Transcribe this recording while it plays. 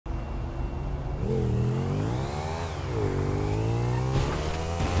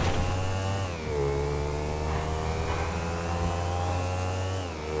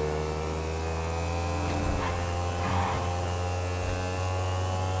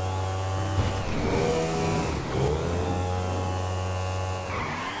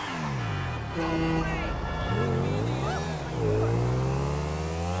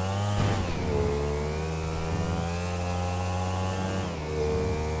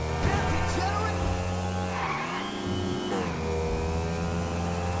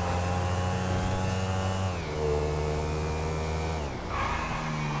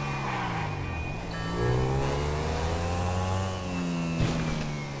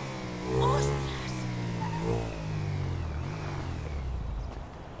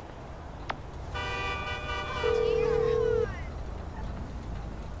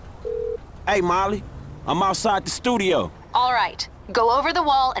Hey, Molly, I'm outside the studio. All right, go over the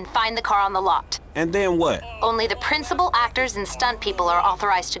wall and find the car on the lot. And then what? Only the principal actors and stunt people are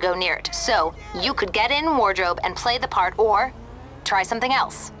authorized to go near it. So, you could get in wardrobe and play the part, or try something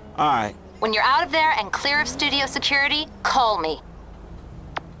else. All right. When you're out of there and clear of studio security, call me.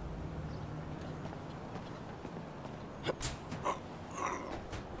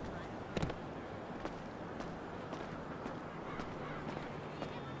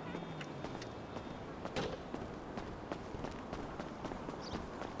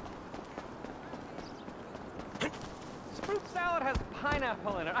 Fruit salad has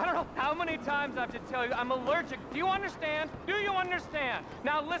pineapple in it. I don't know how many times I have to tell you I'm allergic. Do you understand? Do you understand?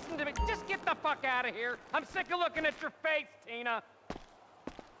 Now listen to me. Just get the fuck out of here. I'm sick of looking at your face, Tina.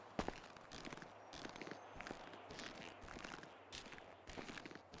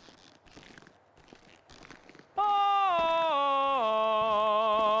 Oh.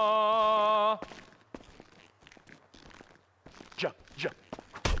 Jump, jump.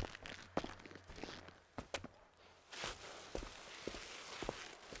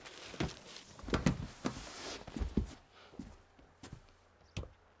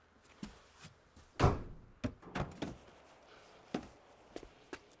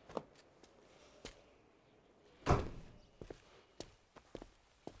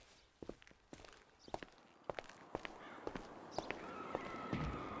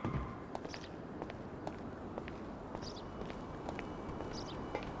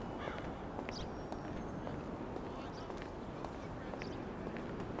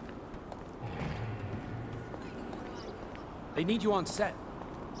 They need you on set.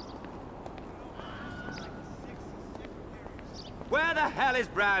 Where the hell is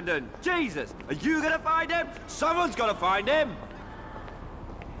Brandon? Jesus! Are you gonna find him? Someone's gotta find him!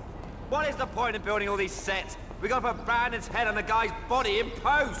 What is the point of building all these sets? We gotta put Brandon's head on the guy's body in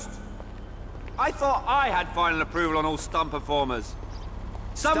post! I thought I had final approval on all stunt performers.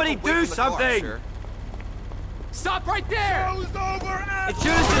 Somebody do something! Stop right there! If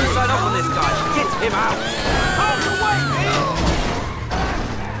Julian's gonna sign off on this guy, get him out! Out of the way!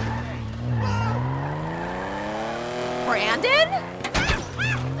 Brandon?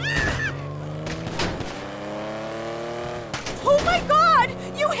 Oh my God!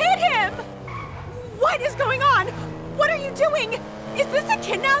 You hit him! What is going on? What are you doing? Is this a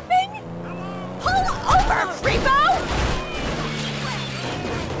kidnapping? Pull over, creepo!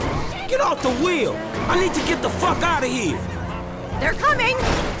 Get off the wheel! I need to get the fuck out of here! They're coming!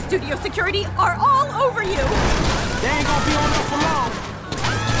 Studio security are all over you! They ain't gonna be on there for long.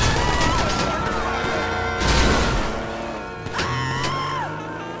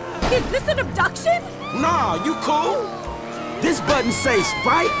 Is this an abduction? Nah, you cool? This button says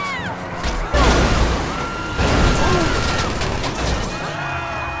spikes.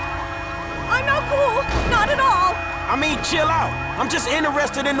 I'm not cool. Not at all. I mean, chill out. I'm just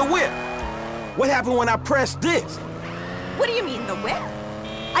interested in the whip. What happened when I pressed this? What do you mean, the whip?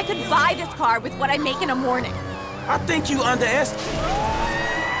 I could buy this car with what I make in a morning. I think you underestimate.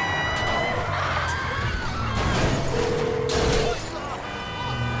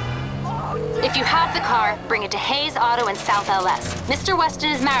 If you have the car, bring it to Hayes Auto in South LS. Mr. Weston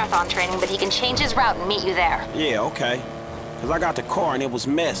is marathon training, but he can change his route and meet you there. Yeah, okay. Because I got the car and it was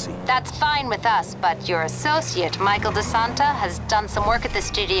messy. That's fine with us, but your associate, Michael DeSanta, has done some work at the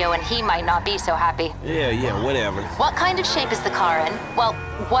studio and he might not be so happy. Yeah, whatever. What kind of shape is the car in? Well,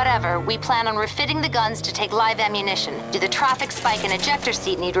 whatever. We plan on refitting the guns to take live ammunition. Do the traffic spike and ejector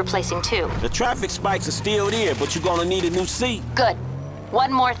seat need replacing too? The traffic spikes are still there, but you're gonna need a new seat. Good.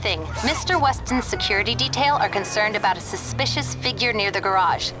 One more thing. Mr. Weston's security detail are concerned about a suspicious figure near the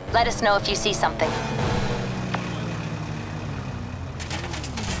garage. Let us know if you see something.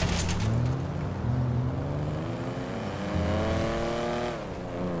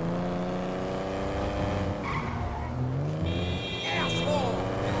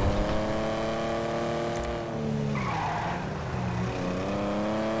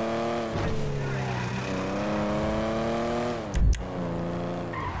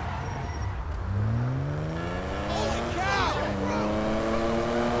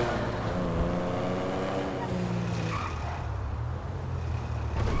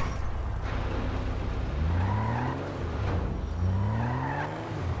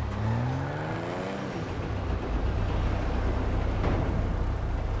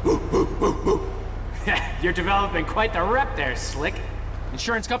 You're developing quite the rep there, Slick.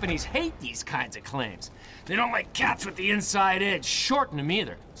 Insurance companies hate these kinds of claims. They don't like cats with the inside edge, shorten them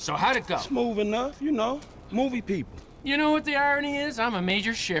either. So how'd it go? Smooth enough, you know. Movie people. You know what the irony is? I'm a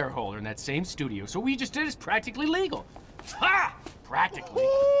major shareholder in that same studio, so what we just did is practically legal. Ha! Practically.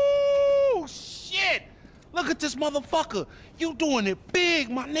 Ooh, shit! Look at this motherfucker. You doing it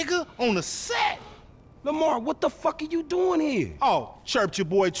big, my nigga, on the set. Lamar, what the fuck are you doing here? Oh, chirped your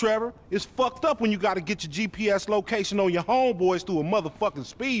boy Trevor. It's fucked up when you gotta get your GPS location on your homeboys through a motherfucking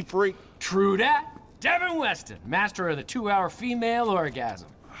speed freak. True that. Devin Weston, master of the 2-hour female orgasm.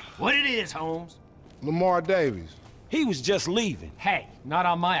 What it is, Holmes? Lamar Davies. He was just leaving. Hey, not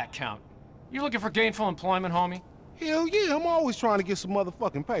on my account. You looking for gainful employment, homie? Hell yeah, I'm always trying to get some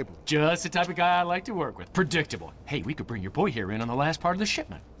motherfucking paper. Just the type of guy I like to work with. Predictable. Hey, we could bring your boy here in on the last part of the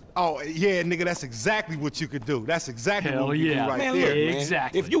shipment. Oh, yeah, nigga, that's exactly what you could do. That's exactly Hell what you yeah. do right Man, there. look, man.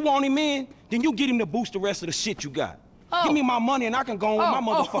 Exactly. If you want him in, then you get him to boost the rest of the shit you got. Give me my money and I can go on with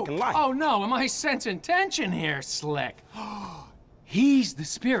my motherfucking life. Oh, no, am I sensing tension here, Slick? He's the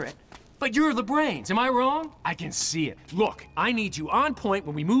spirit, but you're the brains. Am I wrong? I can see it. Look, I need you on point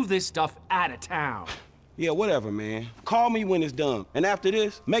when we move this stuff out of town. Yeah, whatever, man. Call me when it's done. And after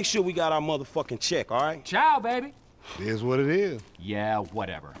this, make sure we got our motherfucking check, all right? Ciao, baby. It is what it is. Yeah,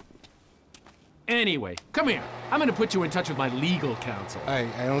 whatever. Anyway, come here. I'm gonna put you in touch with my legal counsel. Hey,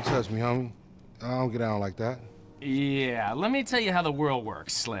 don't touch me, homie. I don't get down like that. Yeah, let me tell you how the world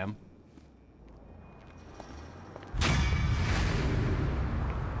works, Slim.